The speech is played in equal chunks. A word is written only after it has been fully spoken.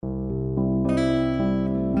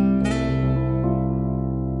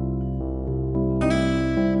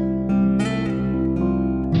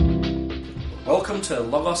Welcome to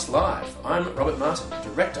Logos Live. I'm Robert Martin,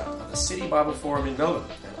 Director of the City Bible Forum in Melbourne,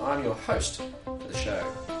 and I'm your host for the show.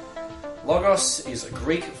 Logos is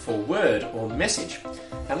Greek for word or message,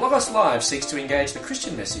 and Logos Live seeks to engage the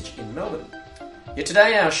Christian message in Melbourne. Yet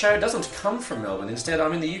today our show doesn't come from Melbourne, instead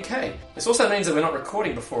I'm in the UK. This also means that we're not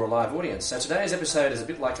recording before a live audience, so today's episode is a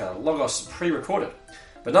bit like a Logos pre-recorded.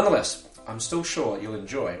 But nonetheless, I'm still sure you'll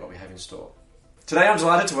enjoy what we have in store. Today I'm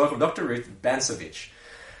delighted to welcome Dr. Ruth Bancevich.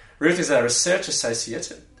 Ruth is a research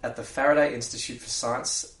associate at the Faraday Institute for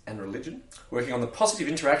Science and Religion, working on the positive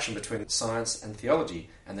interaction between science and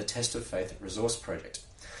theology and the Test of Faith Resource Project.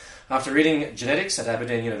 After reading genetics at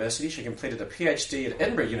Aberdeen University, she completed a PhD at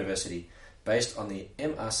Edinburgh University based on the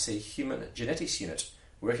MRC Human Genetics Unit,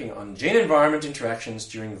 working on gene-environment interactions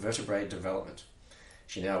during vertebrate development.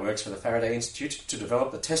 She now works for the Faraday Institute to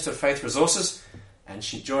develop the Test of Faith resources, and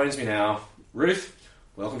she joins me now. Ruth,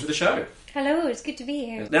 welcome to the show. Hello, it's good to be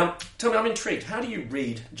here. Now, tell me, I'm intrigued. How do you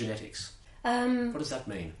read genetics? What does that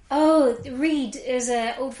mean? Oh, read is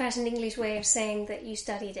an old-fashioned English way of saying that you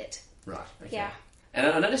studied it. Right, okay. Yeah. And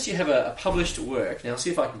I noticed you have a published work. Now, see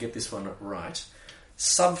if I can get this one right.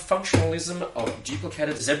 Subfunctionalism of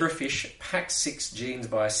duplicated zebrafish PAX6 genes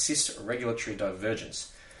by cis-regulatory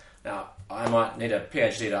divergence. Now, I might need a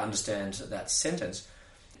PhD to understand that sentence.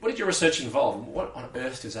 What did your research involve? What on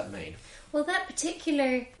earth does that mean? Well, that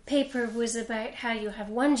particular paper was about how you have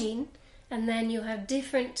one gene and then you have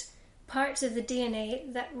different parts of the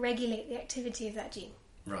DNA that regulate the activity of that gene.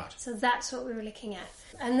 Right. So that's what we were looking at.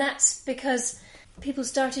 And that's because people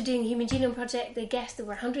started doing the Human Genome Project, they guessed there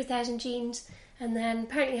were 100,000 genes, and then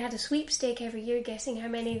apparently had a sweepstake every year guessing how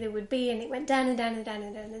many there would be, and it went down and down and down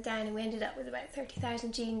and down and down, and we ended up with about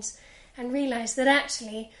 30,000 genes, and realised that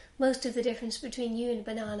actually most of the difference between you and a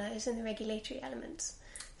banana is in the regulatory elements.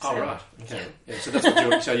 Oh, right. Okay. Yeah, so that's what you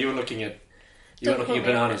were, so you were looking at. You weren't looking at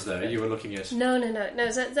bananas, though. You were looking at. No.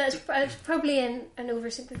 So that's probably an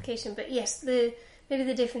oversimplification, but yes, maybe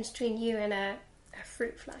the difference between you and a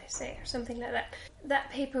fruit fly, say, or something like that. That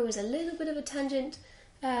paper was a little bit of a tangent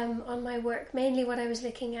on my work. Mainly, what I was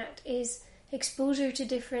looking at is exposure to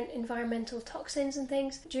different environmental toxins and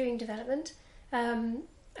things during development.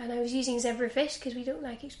 And I was using zebrafish because we don't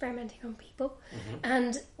like experimenting on people. Mm-hmm.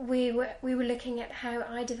 And we were looking at how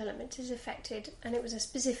eye development is affected, and it was a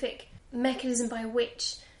specific mechanism by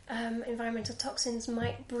which environmental toxins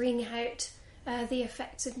might bring out the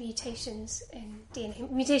effects of mutations in DNA.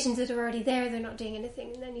 Mutations that are already there, they're not doing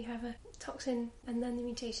anything, and then you have a toxin, and then the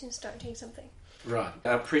mutations start doing something. Right.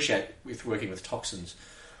 I appreciate, with working with toxins,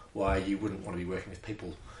 why you wouldn't want to be working with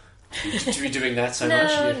people to be doing that so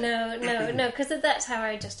much. No, because that's how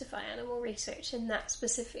I justify animal research in that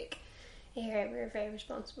specific area. We're very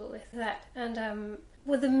responsible with that. And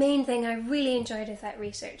well, the main thing I really enjoyed with that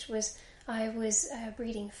research was I was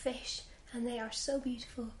breeding fish, and they are so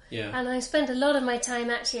beautiful. Yeah. And I spent a lot of my time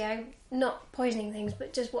actually, not poisoning things,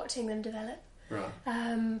 but just watching them develop.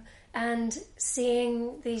 Right. And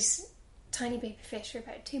seeing these tiny baby fish are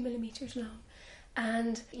about 2 millimeters long.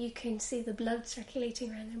 And you can see the blood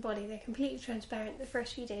circulating around their body. They're completely transparent the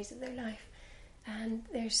first few days of their life, and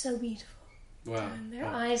they're so beautiful. Wow. And their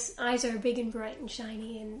eyes are big and bright and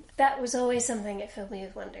shiny, and that was always something that filled me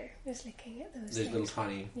with wonder, was looking at those little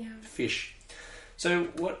tiny fish. So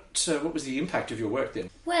what was the impact of your work then?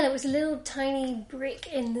 Well, it was a little tiny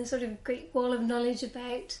brick in the sort of great wall of knowledge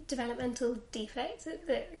about developmental defects,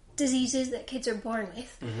 that diseases that kids are born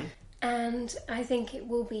with. Mm-hmm. And I think it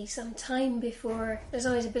will be some time before. There's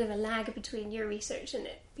always a bit of a lag between your research and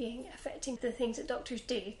it being affecting the things that doctors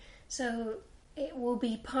do. So it will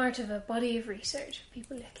be part of a body of research of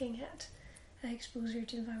people looking at exposure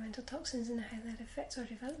to environmental toxins and how that affects our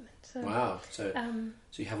development. So, wow. So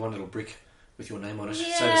you have one little brick with your name on it,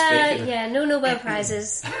 yeah, so to speak. Yeah, no Nobel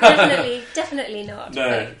Prizes. Definitely not.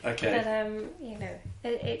 No, okay.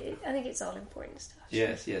 But I think it's all important stuff.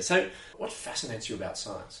 Yes. So what fascinates you about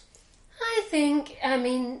science? I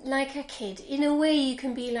mean, like a kid. In a way, you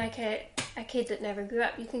can be like a kid that never grew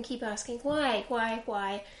up. You can keep asking,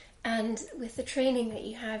 why? And with the training that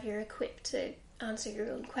you have, you're equipped to answer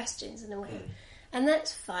your own questions in a way. Mm. And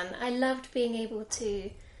that's fun. I loved being able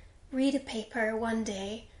to read a paper one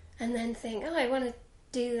day and then think, I want to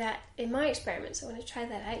do that in my experiments. I want to try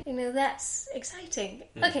that out. That's exciting.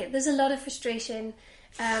 Mm. Okay, there's a lot of frustration.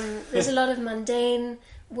 There's a lot of mundane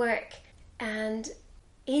work, and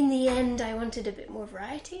in the end, I wanted a bit more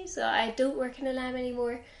variety, so I don't work in a lab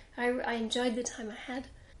anymore. I enjoyed the time I had,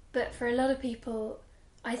 but for a lot of people,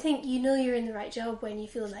 I think you're in the right job when you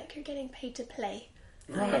feel like you're getting paid to play.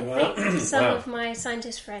 Right, I think some of my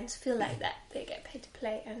scientist friends feel like that. They get paid to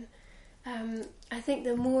play, and I think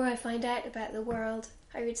the more I find out about the world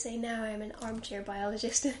I would say now I'm an armchair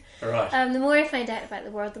biologist. Right. The more I find out about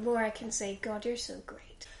the world, the more I can say, God, you're so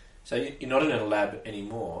great. So you're not in a lab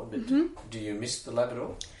anymore, but do you miss the lab at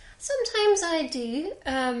all? Sometimes I do,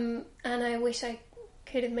 and I wish I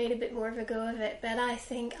could have made a bit more of a go of it, but I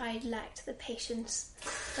think I lacked the patience,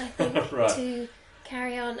 I think, Right. to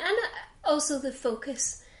carry on, and also the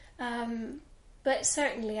focus. But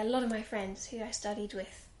certainly a lot of my friends who I studied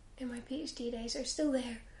with in my PhD days are still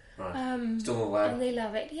there. Right. Still in the lab? And they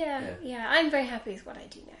love it. Yeah. I'm very happy with what I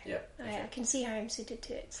do now. Yeah. I can see how I'm suited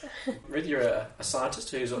to it. So. Read, you're a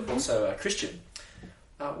scientist who's also a Christian.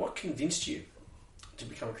 What convinced you to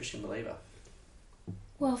become a Christian believer?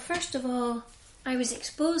 Well, first of all, I was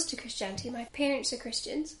exposed to Christianity. My parents are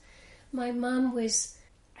Christians. My mum was,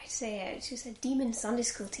 she was a demon Sunday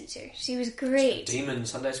school teacher. She was great. Demon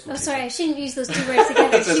Sunday school teacher? Sorry, I shouldn't use those two words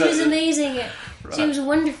together. She was amazing. Right. She was a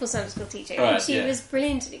wonderful Sunday school teacher. Right, And she yeah. was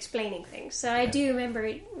brilliant at explaining things. So I do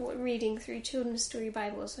remember reading through children's story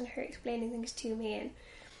Bibles and her explaining things to me. And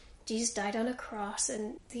Jesus died on a cross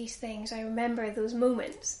and these things. I remember those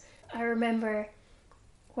moments. I remember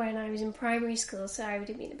when I was in primary school, so I would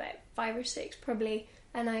have been about 5 or 6 probably,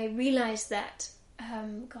 and I realised that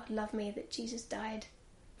God loved me, that Jesus died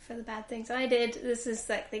for the bad things I did. This is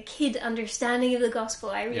like the kid understanding of the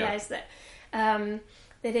gospel. I realised that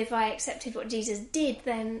that if I accepted what Jesus did,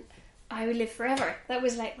 then I would live forever. That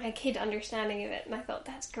was like my kid understanding of it, and I thought,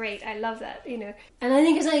 that's great, I love that, you know. And I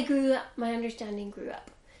think as I grew up, my understanding grew up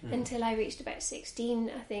until I reached about 16.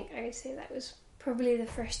 I think I would say that was probably the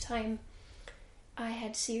first time I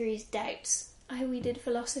had serious doubts. We did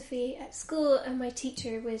philosophy at school, and my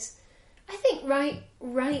teacher was, I think,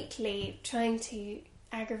 rightly trying to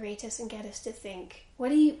aggravate us and get us to think, what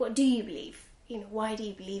do you believe? You know, why do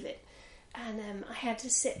you believe it? And I had to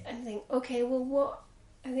sit and think, okay, well, what?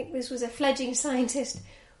 I think this was a fledgling scientist.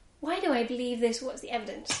 Why do I believe this? What's the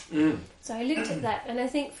evidence? So I looked at that, and I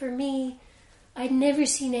think for me, I'd never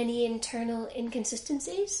seen any internal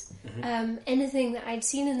inconsistencies. Anything that I'd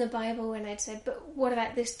seen in the Bible when I'd said, but what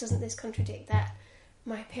about this? Doesn't this contradict that?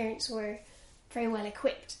 My parents were very well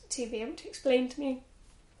equipped to be able to explain to me,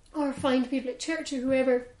 or find people at church or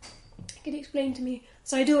whoever could explain to me.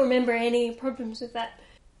 So I don't remember any problems with that.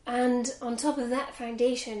 And on top of that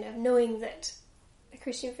foundation of knowing that the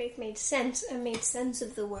Christian faith made sense and made sense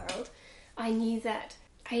of the world, I knew that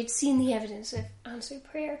I had seen the evidence of answered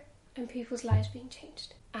prayer and people's lives being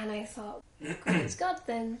changed. And I thought, praise God,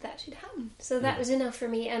 then that should happen. So that was enough for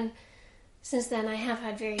me. And since then I have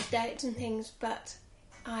had various doubts and things, but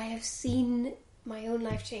I have seen my own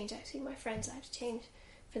life change. I've seen my friends' lives change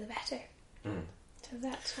for the better. So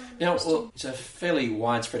that's why I'm Now, Christian. well, it's a fairly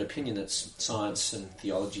widespread opinion that science and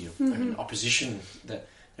theology are in opposition. That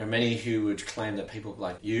there are many who would claim that people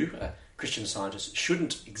like you, Christian scientists,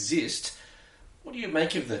 shouldn't exist. What do you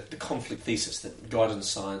make of the conflict thesis that God and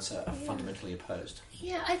science are fundamentally opposed?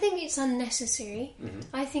 Yeah, I think it's unnecessary.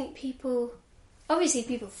 I think people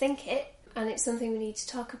think it, and it's something we need to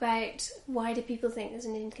talk about. Why do people think there's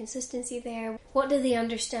an inconsistency there? What do they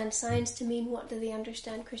understand science to mean? What do they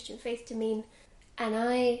understand Christian faith to mean? And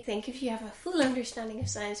I think if you have a full understanding of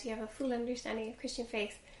science, you have a full understanding of Christian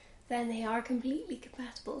faith, then they are completely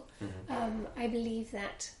compatible. I believe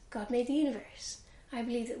that God made the universe. I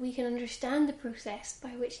believe that we can understand the process by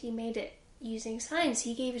which he made it using science.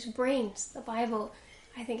 He gave us brains. The Bible,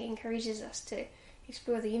 I think, encourages us to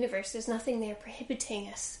explore the universe. There's nothing there prohibiting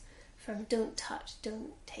us from don't touch,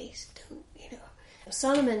 don't taste, don't, you know.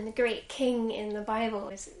 Solomon, the great king in the Bible,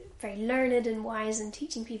 is very learned and wise in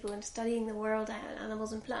teaching people and studying the world and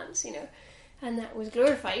animals and plants, you know. And that was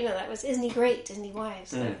glorified, you know, that was, isn't he great, isn't he wise?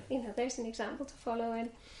 So, you know, there's an example to follow.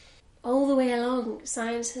 And all the way along,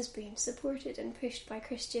 science has been supported and pushed by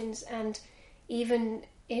Christians, and even,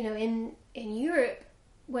 you know, in Europe,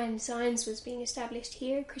 when science was being established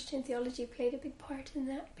here, Christian theology played a big part in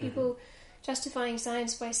that. People justifying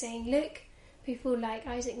science by saying, look, people like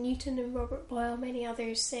Isaac Newton and Robert Boyle, many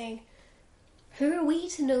others, saying, who are we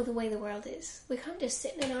to know the way the world is? We can't just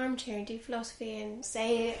sit in an armchair and do philosophy and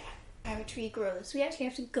say how a tree grows. We actually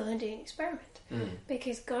have to go and do an experiment.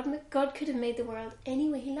 Because God could have made the world any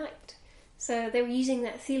way he liked. So they were using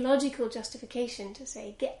that theological justification to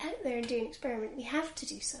say, get out there and do an experiment. We have to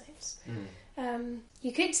do science.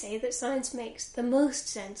 You could say that science makes the most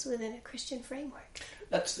sense within a Christian framework.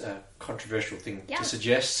 That's a controversial thing to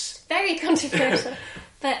suggest. Very controversial.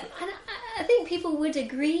 But I think people would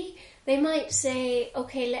agree. They might say,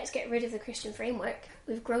 okay, let's get rid of the Christian framework.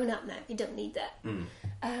 We've grown up now. We don't need that.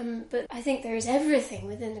 But I think there is everything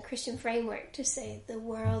within the Christian framework to say the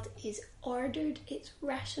world is ordered, it's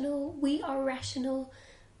rational, we are rational,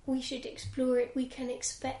 we should explore it, we can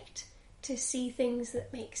expect to see things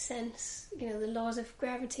that make sense. You know, the laws of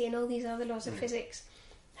gravity and all these other laws of physics.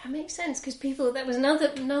 That makes sense, because that was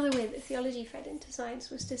another way that theology fed into science,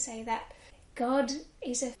 was to say that God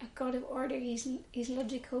is a God of order. He's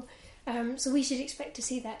logical. So we should expect to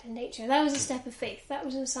see that in nature. That was a step of faith. That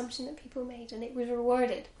was an assumption that people made, and it was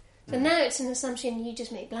rewarded. So now it's an assumption you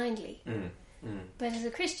just make blindly. But as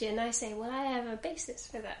a Christian, I say, well, I have a basis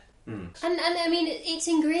for that. And I mean, it's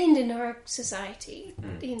ingrained in our society.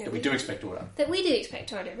 You know, that we do expect order. That we do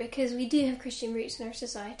expect order, because we do have Christian roots in our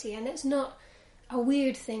society, and it's not a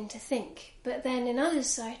weird thing to think. But then in other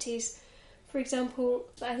societies, for example,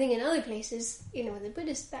 I think in other places, you know, with a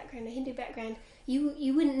Buddhist background, a Hindu background,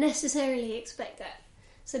 you wouldn't necessarily expect that.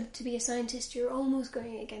 So to be a scientist, you're almost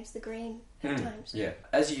going against the grain at times. Yeah.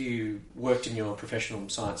 As you worked in your professional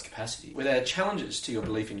science capacity, were there challenges to your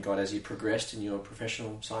belief in God as you progressed in your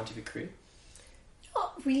professional scientific career?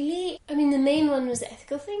 Not really. I mean, the main one was the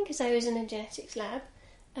ethical thing, because I was in a genetics lab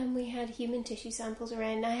and we had human tissue samples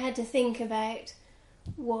around. I had to think about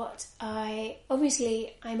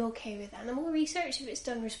obviously I'm okay with animal research if it's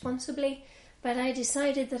done responsibly, but I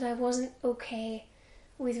decided that I wasn't okay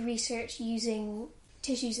with research using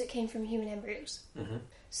tissues that came from human embryos.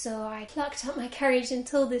 So I plucked up my courage and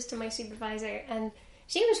told this to my supervisor, and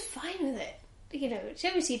she was fine with it. You know, she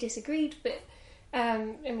obviously disagreed, but I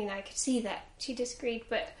mean, I could see that she disagreed,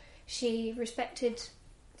 but she respected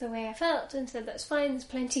the way I felt and said, that's fine, there's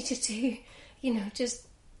plenty to do, you know, just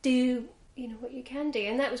do, you know, what you can do.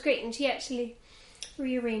 And that was great, and she actually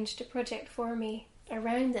rearranged a project for me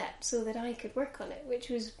around that so that I could work on it, which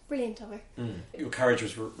was brilliant of her. Your courage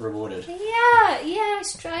was rewarded. Yeah, I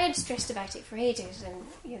had stressed about it for ages, and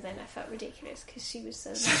you know, then I felt ridiculous because she was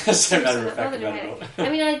so matter of fact about it. I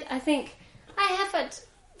mean, I think I have had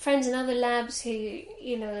friends in other labs who,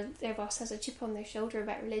 you know, their boss has a chip on their shoulder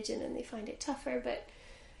about religion and they find it tougher, but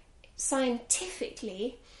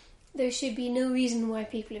scientifically there should be no reason why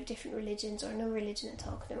people of different religions, or no religion at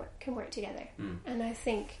all, can work together. And I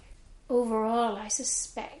think overall, I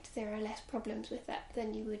suspect there are less problems with that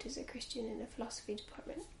than you would as a Christian in a philosophy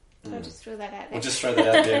department. I'll just throw that out there. We'll just throw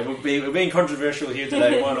that out there. We're being controversial here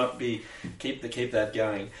today. Why not keep that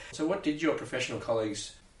going? So what did your professional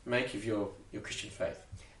colleagues make of your Christian faith?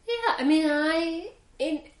 Yeah, I mean, I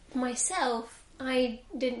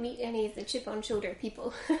didn't meet any of the chip-on-shoulder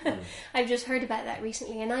people. I've just heard about that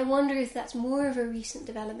recently, and I wonder if that's more of a recent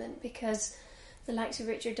development because the likes of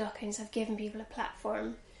Richard Dawkins have given people a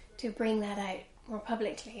platform to bring that out more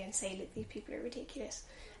publicly and say, look, these people are ridiculous.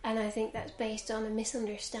 And I think that's based on a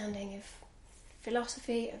misunderstanding of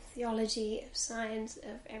philosophy, of theology, of science,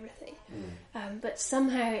 of everything. But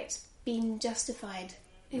somehow it's been justified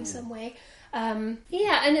in some way.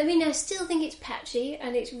 Yeah, and I mean, I still think it's patchy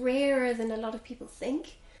and it's rarer than a lot of people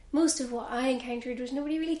think. Most of what I encountered was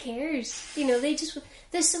nobody really cares. You know,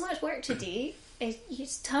 there's so much work to do.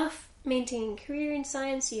 It's tough maintaining a career in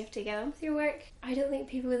science. You have to get on with your work. I don't think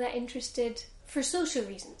people were that interested for social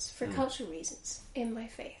reasons, for cultural reasons, in my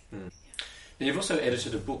faith. Now, you've also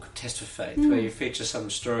edited a book, Test of Faith, where you feature some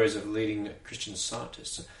stories of leading Christian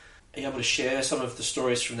scientists. Are you able to share some of the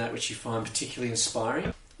stories from that which you find particularly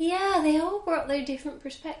inspiring? Yeah, they all brought their different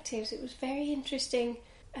perspectives. It was very interesting.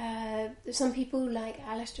 Some people like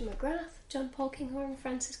Alistair McGrath, John Polkinghorne,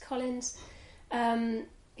 Francis Collins,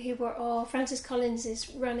 who were all... Francis Collins is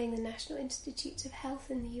running the National Institutes of Health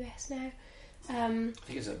in the US now. I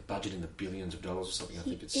think it's a budget in the billions of dollars or something. I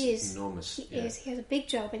think it's enormous. He is. He has a big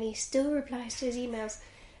job and he still replies to his emails,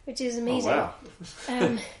 which is amazing. Oh,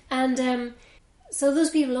 wow. So those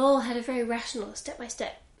people all had a very rational,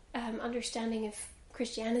 step-by-step understanding of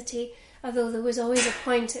Christianity, although there was always a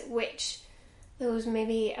point at which there was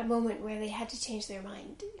maybe a moment where they had to change their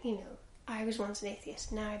mind. You know, I was once an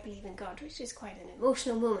atheist, now I believe in God, which is quite an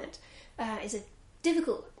emotional moment. It's a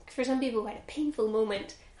difficult, for some people, quite a painful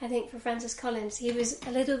moment. I think for Francis Collins, he was a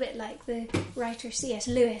little bit like the writer C.S.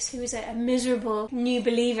 Lewis, who was a miserable new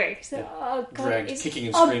believer. So, oh God, it's kicking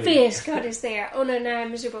and obvious screaming. God is there. Oh no, now I'm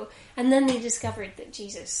miserable. And then they discovered that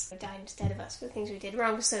Jesus died instead of us for things we did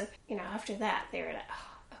wrong. So, you know, after that, they were like,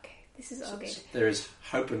 oh, okay, this is all good. There is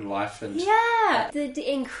hope in life. And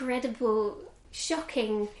the incredible,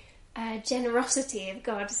 shocking generosity of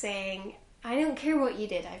God saying, I don't care what you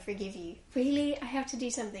did, I forgive you. Really? I have to do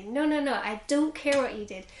something? No, I don't care what you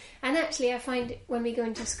did. And actually I find when we go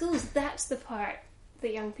into schools, that's the part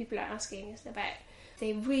that young people are asking us about.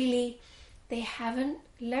 They haven't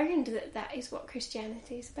learned that is what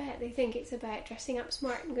Christianity is about. They think it's about dressing up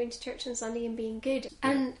smart and going to church on Sunday and being good.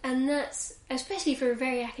 And that's, especially for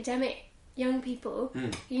very academic young people,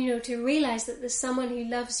 you know, to realise that there's someone who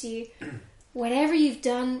loves you, whatever you've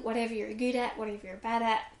done, whatever you're good at, whatever you're bad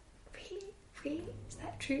at, Really? Is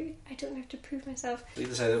that true? I don't have to prove myself. You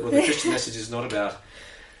can say that the Christian message is not about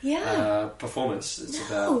performance. It's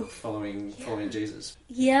about following Jesus.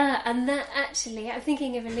 Yeah, and that actually, I'm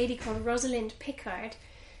thinking of a lady called Rosalind Pickard,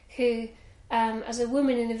 who, as a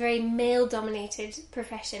woman in a very male-dominated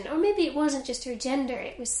profession, or maybe it wasn't just her gender,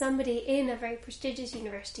 it was somebody in a very prestigious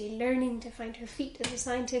university learning to find her feet as a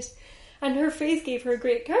scientist, and her faith gave her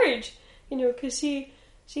great courage, because she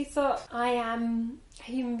thought, I am a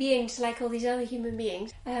human being just like all these other human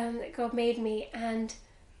beings, that God made me, and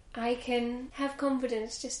I can have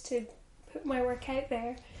confidence just to put my work out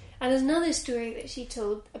there. And there's another story that she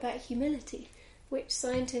told about humility, which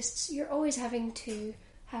scientists, you're always having to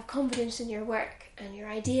have confidence in your work and your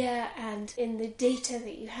idea and in the data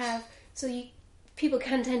that you have. So people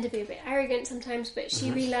can tend to be a bit arrogant sometimes, but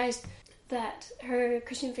she realised that her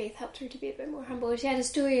Christian faith helped her to be a bit more humble. She had a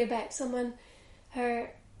story about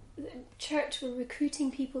her church were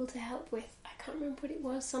recruiting people to help with, I can't remember what it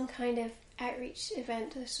was, some kind of outreach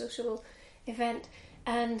event, a social event,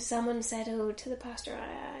 and someone said, to the pastor,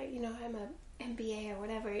 I'm a MBA or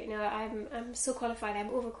whatever, I'm so qualified, I'm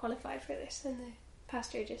overqualified for this. And the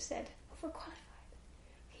pastor just said, overqualified?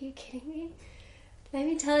 Are you kidding me? Let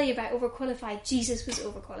me tell you about overqualified. Jesus was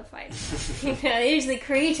overqualified. Here's the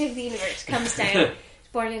creator of the universe, comes down,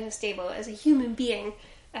 born in a stable as a human being,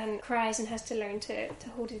 and cries and has to learn to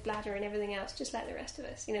hold his bladder and everything else, just like the rest of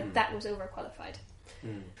us. That was overqualified.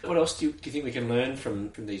 What else do you think we can learn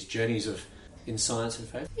from these journeys in science and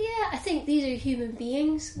faith? Yeah, I think these are human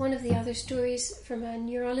beings. One of the other stories from a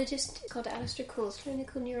neurologist called Alistair Coles,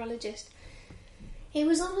 clinical neurologist, it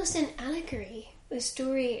was almost an allegory, the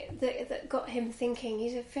story that got him thinking.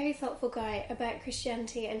 He's a very thoughtful guy about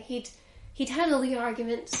Christianity, and he'd had all the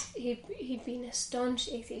arguments. He'd been a staunch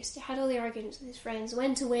atheist. He had all the arguments with his friends,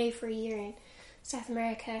 went away for a year in South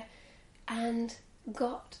America and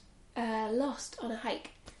got lost on a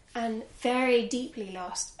hike, and very deeply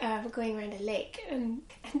lost, going around a lake, and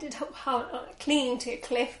ended up clinging to a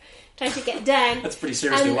cliff, trying to get down. That's pretty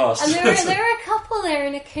seriously lost. And there were a couple there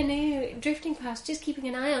in a canoe drifting past, just keeping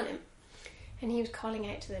an eye on him. And he was calling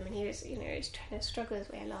out to them, and he was, was trying to struggle his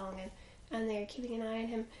way along, and they were keeping an eye on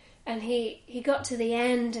him. And he got to the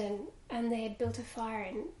end, and they had built a fire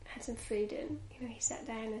and had some food, and he sat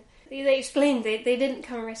down. And they explained they didn't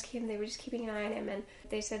come and rescue him; they were just keeping an eye on him. And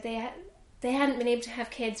they said they hadn't been able to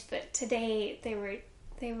have kids, but today they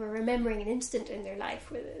were remembering an instant in their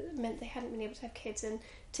life where it meant they hadn't been able to have kids, and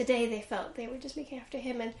today they felt they were just looking after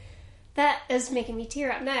him. And that is making me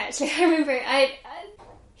tear up now. Actually, I remember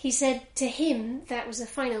he said to him that was the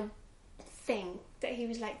final thing that he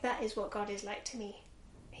was like, that is what God is like to me.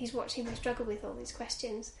 He's watching me struggle with all these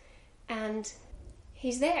questions, and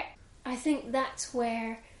he's there. I think that's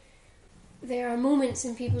where there are moments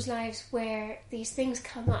in people's lives where these things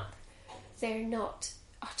come up. They're not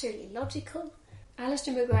utterly logical.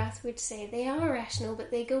 Alistair McGrath would say they are rational, but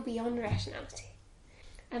they go beyond rationality.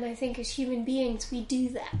 And I think as human beings, we do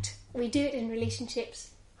that. We do it in relationships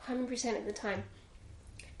 100% of the time.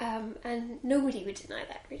 And nobody would deny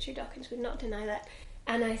that. Richard Dawkins would not deny that.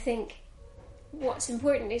 And I think what's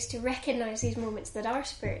important is to recognise these moments that are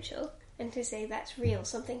spiritual and to say that's real,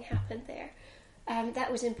 something happened there.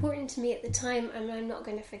 That was important to me at the time, and I'm not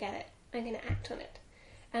going to forget it. I'm going to act on it.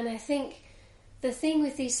 And I think the thing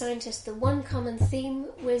with these scientists, the one common theme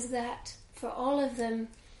was that for all of them,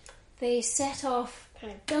 they set off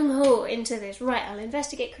kind of gung-ho into this, right, I'll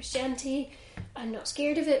investigate Christianity, I'm not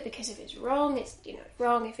scared of it because if it's wrong, it's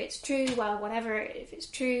wrong. If it's true, well, whatever, if it's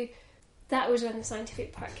true. That was when the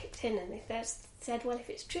scientific part kicked in, and they said, well, if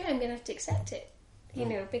it's true, I'm going to have to accept it,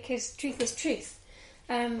 because truth is truth.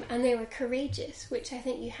 And they were courageous, which I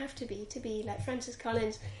think you have to be like Francis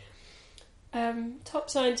Collins, top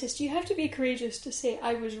scientist. You have to be courageous to say,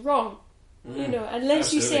 I was wrong.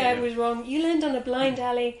 Unless you say I was wrong, you'll end up in a blind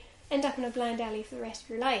alley for the rest of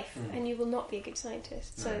your life, and you will not be a good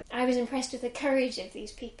scientist. So I was impressed with the courage of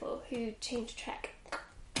these people who changed track.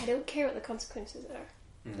 I don't care what the consequences are.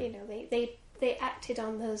 They acted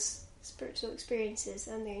on those spiritual experiences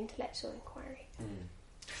and their intellectual inquiry.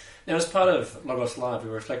 Now, as part of Logos Live, we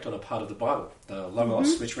reflect on a part of the Bible, the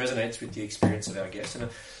Logos, which resonates with the experience of our guest. And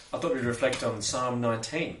I thought we'd reflect on Psalm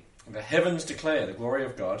 19. The heavens declare the glory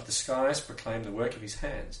of God, the skies proclaim the work of his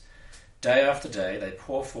hands. Day after day they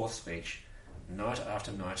pour forth speech, night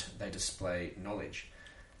after night they display knowledge.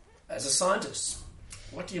 As a scientist,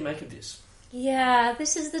 what do you make of this? Yeah,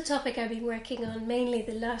 this is the topic I've been working on mainly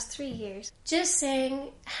the last 3 years. Just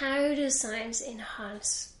saying, how does science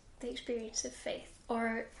enhance the experience of faith?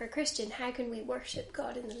 Or for a Christian, how can we worship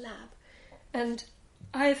God in the lab? And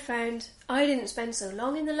I found I didn't spend so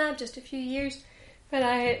long in the lab, just a few years,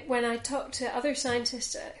 When I talk to other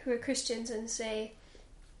scientists who are Christians and say,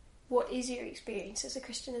 what is your experience as a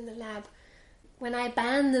Christian in the lab? When I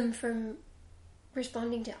ban them from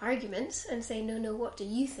responding to arguments and say, no, what do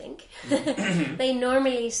you think? They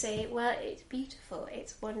normally say, well, it's beautiful,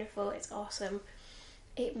 it's wonderful, it's awesome.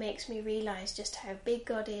 It makes me realise just how big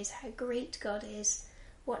God is, how great God is,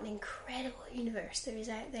 what an incredible universe there is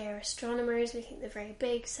out there. Astronomers looking at the very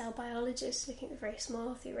big, cell biologists looking at the very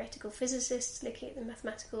small, theoretical physicists looking at the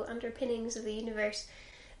mathematical underpinnings of the universe.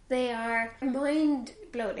 They are mind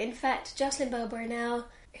blown. In fact, Jocelyn Bell Burnell,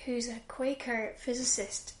 who's a Quaker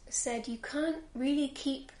physicist, said you can't really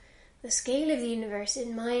keep the scale of the universe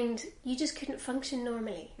in mind. You just couldn't function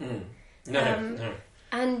normally. No.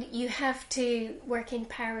 And you have to work in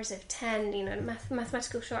powers of 10,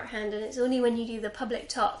 mathematical shorthand, and it's only when you do the public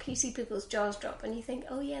talk you see people's jaws drop and you think,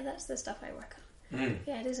 oh yeah, that's the stuff I work on.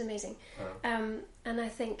 Yeah, it is amazing. Wow. And I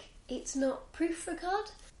think it's not proof for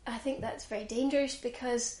God. I think that's very dangerous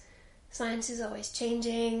because science is always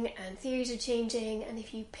changing and theories are changing, and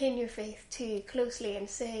if you pin your faith too closely and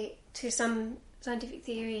say to some scientific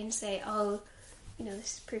theory and say, oh,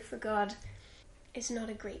 this is proof for God, it's not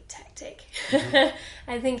a great tactic.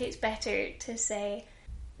 I think it's better to say,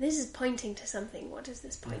 this is pointing to something, what does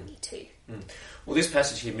this point me to? Well, this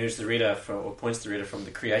passage here moves the reader points the reader from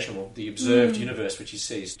the creation, or the observed universe which he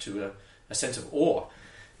sees, to a sense of awe.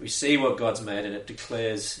 We see what God's made and it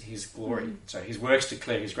declares his glory. So his works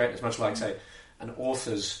declare his greatness, much like, say, an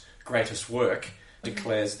author's greatest work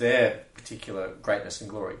declares their particular greatness and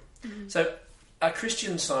glory. So are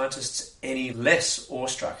Christian scientists any less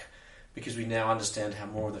awestruck because we now understand how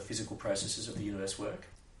more of the physical processes of the universe work?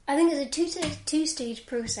 I think it's a two-stage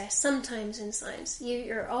process sometimes in science.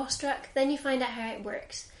 You're awestruck, then you find out how it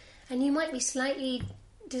works. And you might be slightly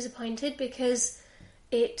disappointed because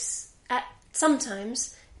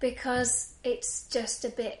sometimes it's just a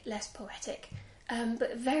bit less poetic.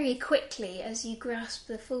 But very quickly, as you grasp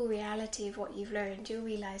the full reality of what you've learned, you'll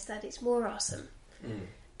realise that it's more awesome.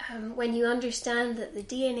 When you understand that the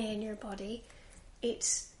DNA in your body,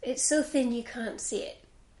 it's so thin you can't see it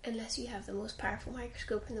unless you have the most powerful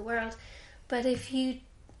microscope in the world. But if you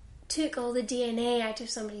took all the DNA out of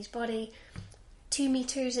somebody's body, 2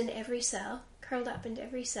 meters in every cell, curled up into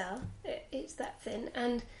every cell, it's that thin,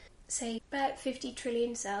 and say about 50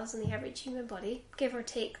 trillion cells in the average human body, give or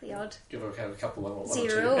take the odd give or a couple of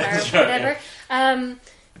zero or whatever, and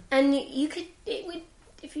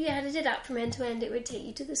if you added it up from end to end, it would take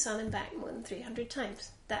you to the sun and back more than 300 times.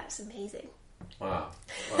 That's amazing. Wow.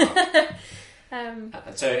 And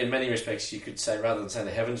so in many respects you could say, rather than saying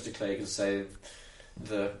the heavens declare, you could say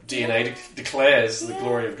the DNA declares the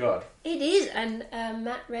glory of God. It is, and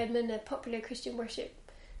Matt Redman, a popular Christian worship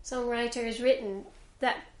songwriter, has written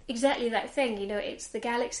that exactly that thing. It's the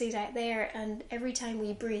galaxies out there, and every time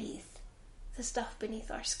we breathe, the stuff beneath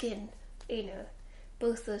our skin,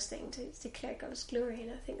 both those things declare God's glory,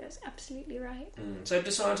 and I think that's absolutely right. So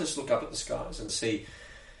do scientists look up at the skies and see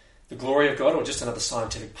the glory of God, or just another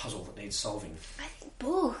scientific puzzle that needs solving? I think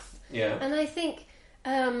both. Yeah. And I think,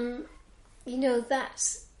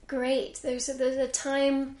 that's great. There's a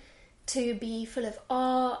time to be full of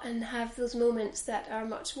awe and have those moments that are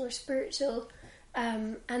much more spiritual.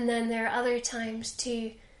 And then there are other times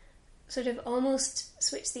to sort of almost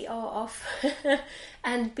switch the awe off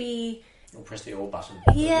and be... Or press the awe button.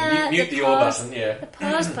 Yeah. Mute the awe button, yeah. The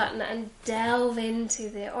pause button, and delve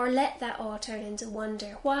into or let that awe turn into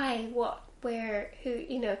wonder. Why, what, where, who,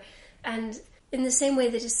 and in the same way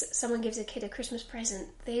that someone gives a kid a Christmas present,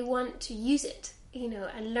 they want to use it,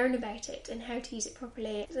 and learn about it and how to use it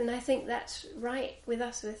properly. And I think that's right with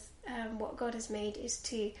us, with what God has made, is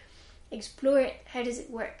to explore it. How does it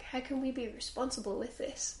work? How can we be responsible with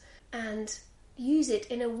this? And use it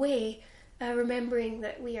in a way, remembering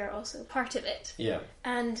that we are also part of it. Yeah.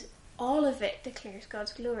 And all of it declares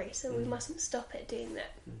God's glory, so we mustn't stop it doing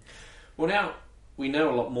that. Well, now we know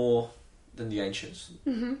a lot more than the ancients.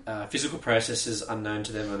 Physical processes unknown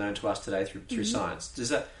to them are known to us today through science. Does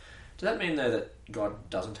that mean, though, that God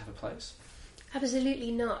doesn't have a place?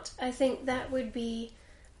 Absolutely not. I think that would be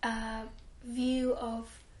a view of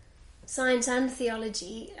science and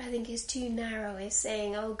theology, I think, is too narrow, is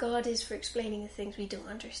saying, God is for explaining the things we don't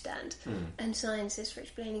understand, and science is for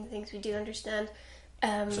explaining things we do understand.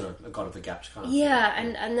 Sort of the God of the gaps kind of thing.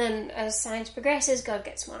 And then as science progresses, God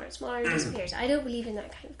gets smaller and smaller and disappears. I don't believe in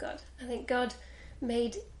that kind of God. I think God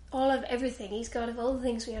made all of everything. He's God of all the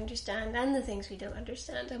things we understand and the things we don't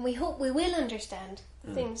understand. And we hope we will understand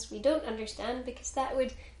the things we don't understand, because that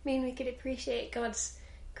would mean we could appreciate God's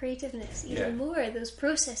creativeness even more. Those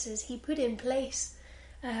processes he put in place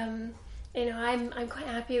I'm quite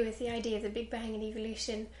happy with the idea of the Big Bang and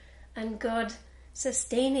evolution, and God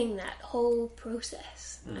sustaining that whole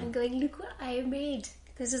process and going, look what I made.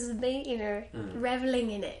 This is amazing,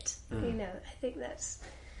 reveling in it. I think that's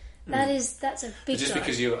a big. Just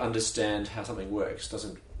because you understand how something works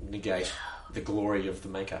doesn't negate the glory of the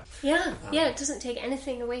maker. Yeah, it doesn't take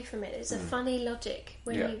anything away from it. It's a funny logic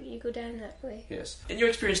when you go down that way. Yes. In your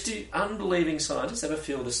experience, do unbelieving scientists ever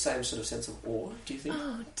feel the same sort of sense of awe, do you think?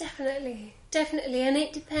 Oh, definitely. And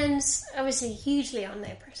it depends, obviously, hugely on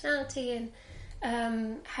their personality and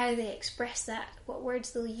how they express that, what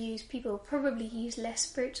words they'll use. People probably use less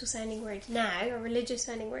spiritual sounding words now, or religious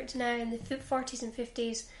sounding words now. In the 40s and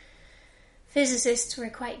 50s, physicists were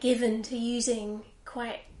quite given to using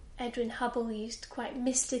Edwin Hubble used quite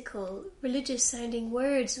mystical, religious sounding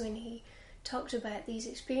words when he talked about these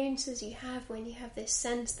experiences you have when you have this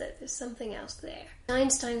sense that there's something else there.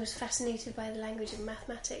 Einstein was fascinated by the language of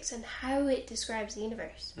mathematics and how it describes the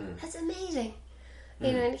universe. That's amazing.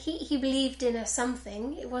 And he believed in a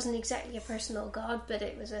something. It wasn't exactly a personal God, but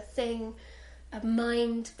it was a thing, a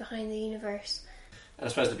mind behind the universe. And I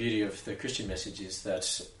suppose the beauty of the Christian message is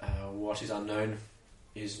that what is unknown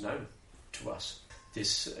is known to us.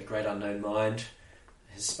 This great unknown mind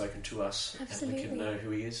has spoken to us. Absolutely. And we can know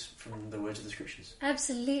who he is from the words of the Scriptures.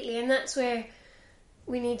 Absolutely, and that's where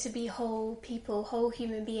we need to be whole people, whole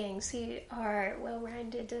human beings who are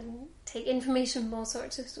well-rounded and take information from all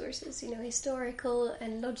sorts of sources, historical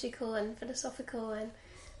and logical and philosophical and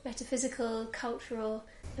metaphysical, cultural.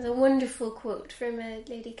 There's a wonderful quote from a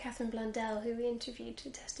lady, Catherine Blundell, who we interviewed to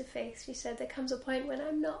Test of Faith. She said, there comes a point when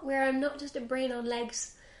I'm not just a brain on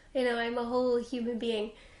legs, I'm a whole human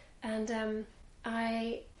being. And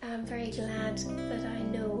I am very glad that I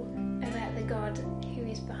know about the God who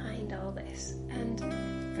is behind all this. And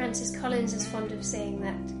Francis Collins is fond of saying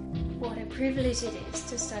that what a privilege it is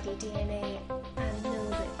to study DNA and know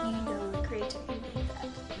that you know the Creator who made that.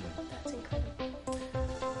 That's incredible.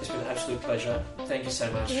 It's been an absolute pleasure. Thank you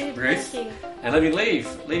so much, Good, Ruth. thank you. And let me leave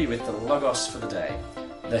you with the Logos for the day.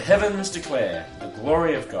 The heavens declare the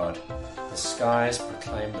glory of God. The skies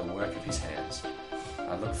proclaim the work of his hands.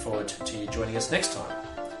 I look forward to you joining us next time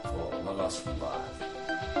for Logos Live.